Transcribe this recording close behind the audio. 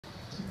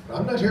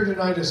I'm not here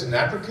tonight as an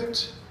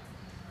advocate,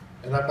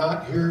 and I'm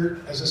not here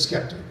as a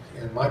skeptic.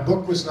 And my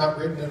book was not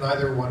written in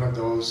either one of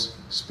those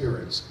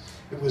spirits.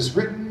 It was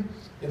written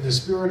in the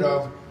spirit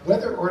of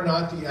whether or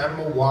not the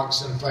animal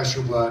walks in flesh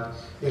or blood.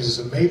 It is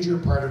a major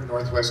part of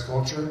Northwest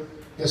culture,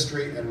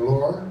 history, and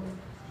lore,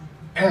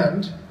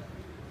 and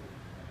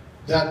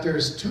that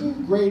there's too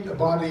great a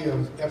body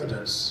of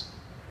evidence,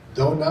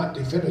 though not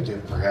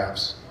definitive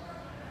perhaps,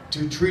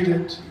 to treat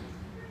it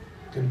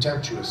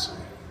contemptuously.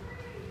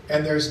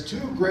 And there's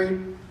too great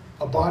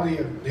a body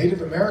of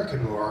Native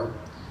American lore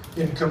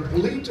in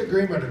complete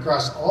agreement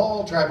across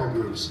all tribal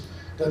groups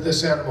that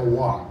this animal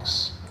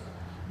walks.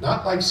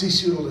 Not like sea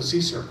seal the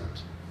sea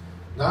serpent,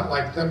 not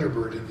like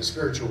thunderbird in the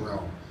spiritual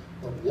realm,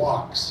 but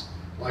walks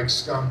like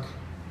skunk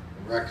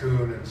and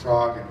raccoon and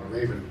frog and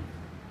raven.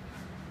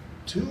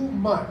 Too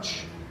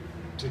much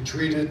to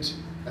treat it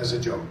as a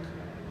joke.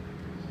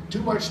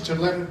 Too much to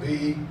let it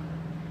be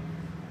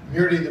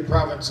merely the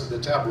province of the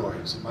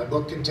tabloids. And my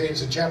book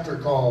contains a chapter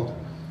called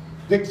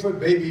Bigfoot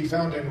Baby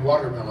Found in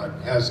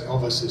Watermelon Has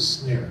Elvis's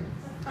Sneer.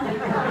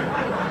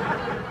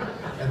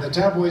 And the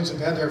tabloids have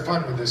had their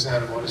fun with this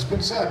animal. And it's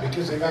been sad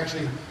because they've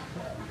actually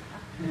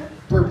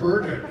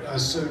perverted a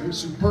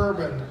superb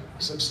and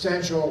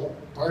substantial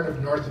part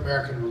of North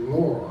American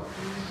lore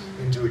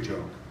into a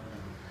joke.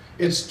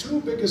 It's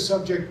too big a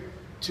subject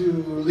to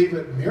leave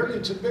it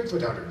merely to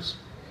Bigfoot hunters,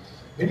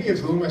 many of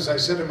whom, as I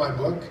said in my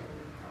book,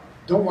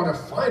 don't want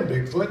to find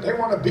Bigfoot, they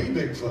want to be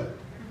Bigfoot.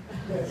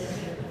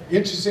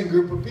 Interesting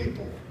group of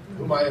people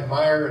whom I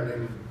admire and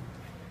am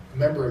a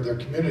member of their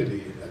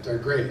community at their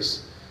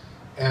grace.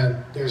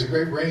 And there's a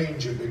great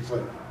range of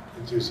Bigfoot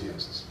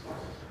enthusiasts.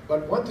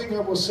 But one thing I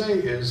will say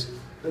is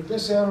that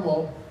this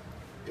animal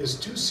is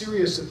too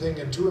serious a thing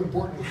and too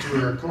important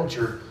to our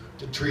culture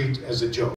to treat as a joke.